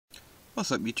What's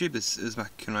up YouTube, this is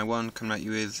Yugioh coming at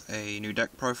you with a new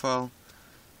deck profile.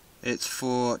 It's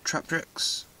for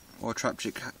Traptrix, or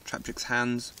Traptrix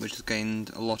Hands, which has gained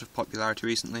a lot of popularity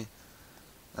recently.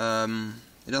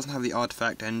 It doesn't have the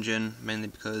artifact engine, mainly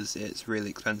because it's really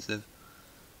expensive,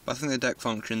 but I think the deck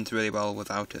functions really well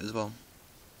without it as well.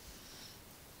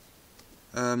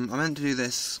 I meant to do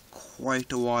this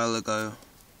quite a while ago,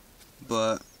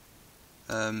 but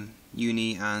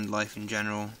uni and life in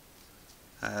general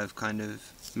have kind of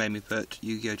made me put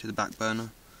Yugioh to the back burner.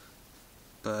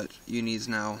 But uni is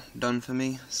now done for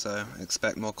me, so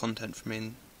expect more content from me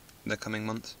in the coming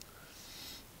months.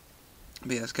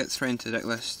 But yeah, let's get straight into the deck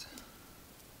list.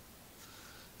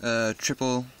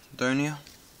 Triple Donia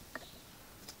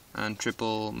and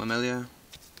triple Mamelio.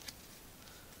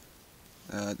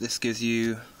 This gives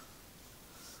you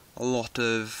a lot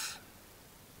of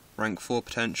rank 4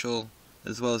 potential,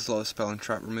 as well as a lot of spell and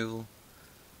trap removal.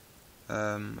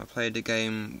 I played a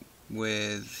game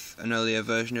with an earlier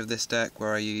version of this deck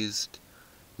where I used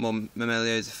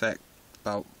Mamelio's effect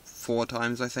about 4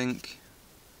 times, I think,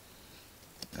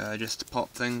 just to pop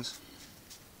things.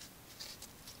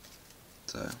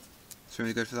 So it's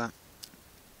really good for that.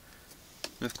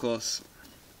 And of course,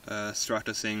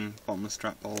 Stratosing Bottomless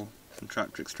Trap Hole from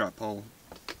Traptrix Trap Hole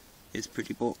is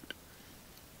pretty balked.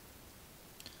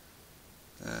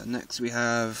 Next we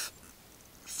have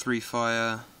 3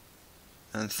 fire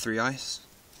and 3 ice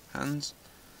hands.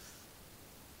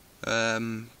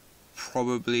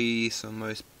 Probably some of the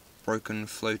most broken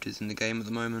floaters in the game at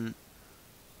the moment.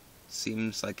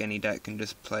 Seems like any deck can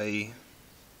just play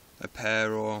a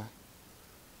pair or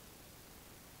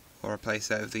a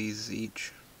playset of these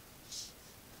each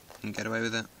and get away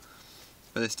with it.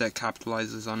 But this deck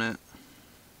capitalizes on it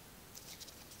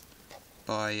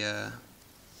by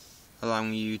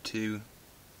allowing you to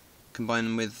combine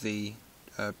them with the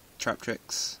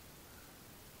Traptrix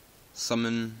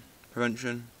summon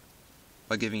prevention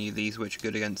by giving you these, which are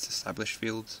good against established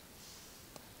fields.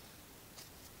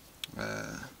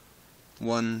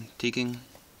 1 Teaking.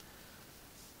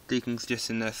 Teaking's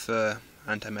just in there for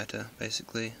anti-meta,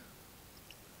 basically.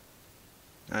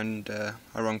 And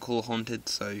I run Call Haunted,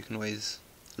 so you can always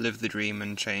live the dream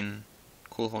and chain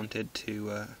Call Haunted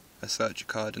to a search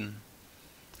card and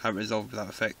have it resolved without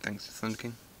effect thanks to Thunder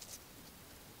King.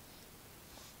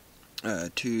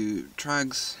 2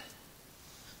 Trags,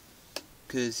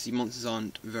 because your monsters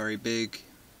aren't very big,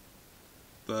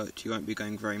 but you won't be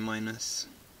going very minus,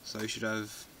 so you should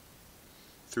have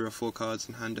 3 or 4 cards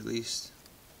in hand at least,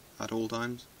 at all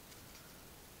times.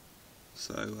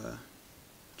 So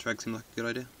Trags seem like a good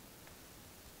idea.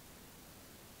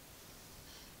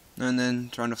 And then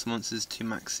to round off the monsters, 2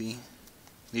 Maxi.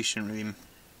 These shouldn't really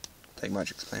take much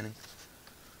explaining.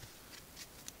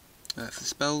 For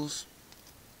spells,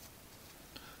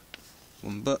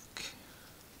 1 Book,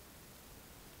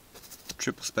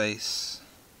 Triple Space,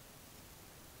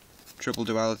 Triple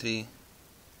Duality,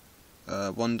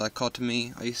 1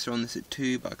 Dichotomy. I used to run this at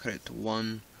 2, but I cut it to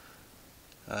 1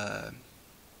 because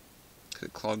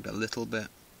it clogged a little bit.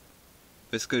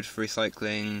 But it's good for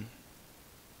recycling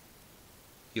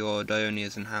your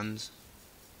Dionias and hands,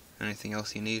 anything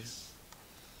else you need,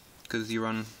 because you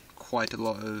run quite a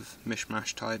lot of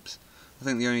mishmash types. I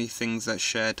think the only things that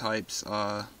share types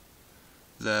are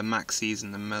the Maxis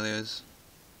and the Mamelios,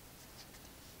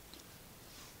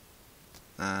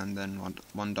 and then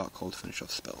one Dark Hole to finish off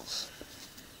spells.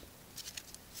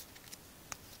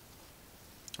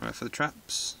 Alright, for the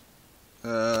traps,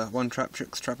 1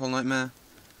 Traptrix Trap Hole Nightmare.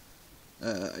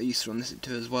 I used to run this at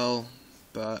 2 as well,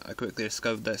 but I quickly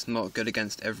discovered that it's not good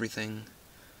against everything,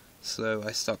 so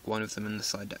I stuck 1 of them in the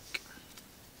side deck.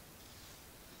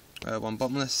 1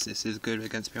 Bottomless. This is good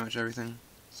against pretty much everything,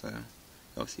 so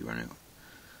obviously run it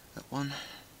at 1.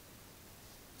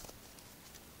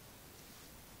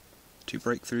 2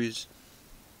 Breakthroughs,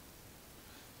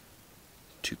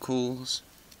 2 Calls.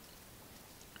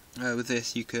 With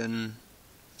this you can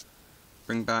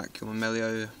bring back your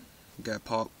Mamelio, get a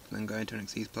pop, then go into an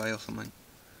Xyz play or something.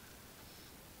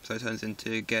 So it turns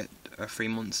into get a free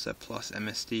monster plus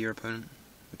MSD your opponent,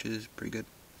 which is pretty good.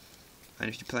 And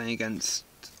if you're playing against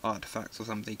artifacts or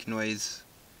something, you can always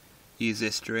use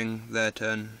this during their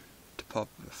turn to pop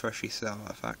a freshly set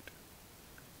artifact,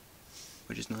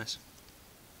 which is nice.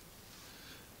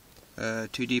 2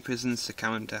 Deep Prisons to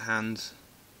counter hands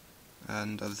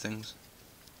and other things.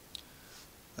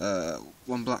 1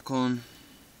 Blackhorn,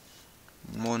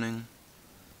 1 Warning,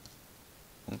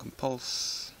 1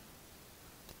 Compulse,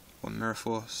 1 Mirror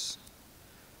Force,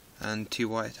 and 2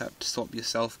 Wiretap to stop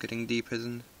yourself getting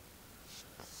deprisoned.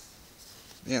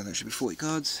 Yeah, that should be 40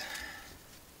 cards.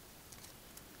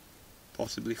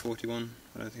 possibly 41,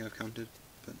 I don't think I've counted,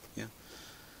 but yeah.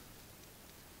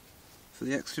 For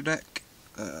the extra deck,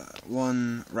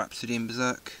 1 Rhapsody in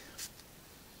Berserk.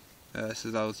 This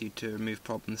allows you to remove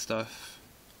problem stuff,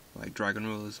 like Dragon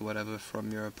Rulers or whatever,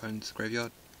 from your opponent's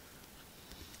graveyard.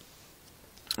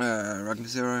 Ragnar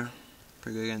Zero,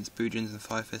 pretty good against Boojins and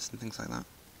Fire Fists and things like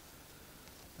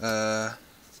that.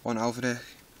 1 Alvadic.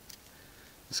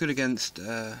 It's good against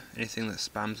anything that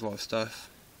spams a lot of stuff.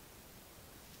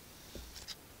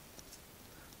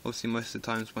 Obviously most of the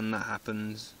times when that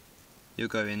happens, you'll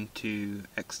go into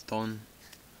Exton,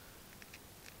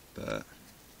 but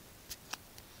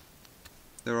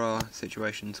there are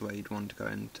situations where you'd want to go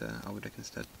into Alvadic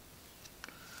instead.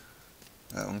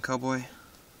 1 Cowboy,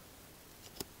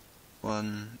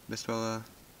 1 Mistweller,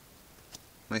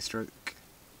 Maestroke,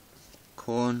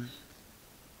 Korn,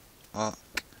 Arc,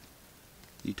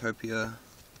 Utopia,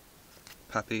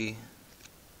 Pappy,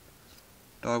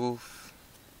 Direwolf,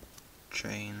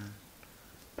 Chain,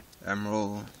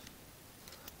 Emerald,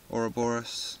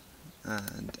 Ouroboros,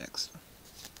 and Extra.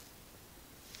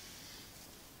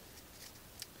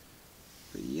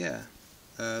 But yeah,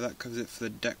 that covers it for the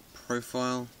deck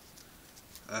profile.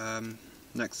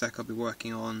 Next deck I'll be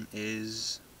working on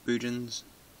is Boojins.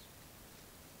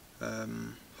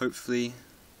 Hopefully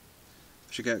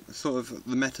I should get sort of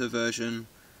the meta version,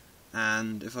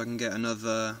 and if I can get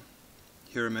another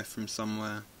hero myth from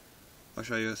somewhere, I'll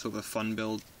show you a sort of a fun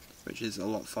build, which is a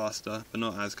lot faster, but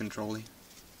not as control-y.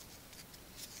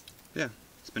 Yeah,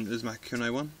 it's been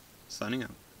Uzmak1, signing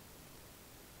out.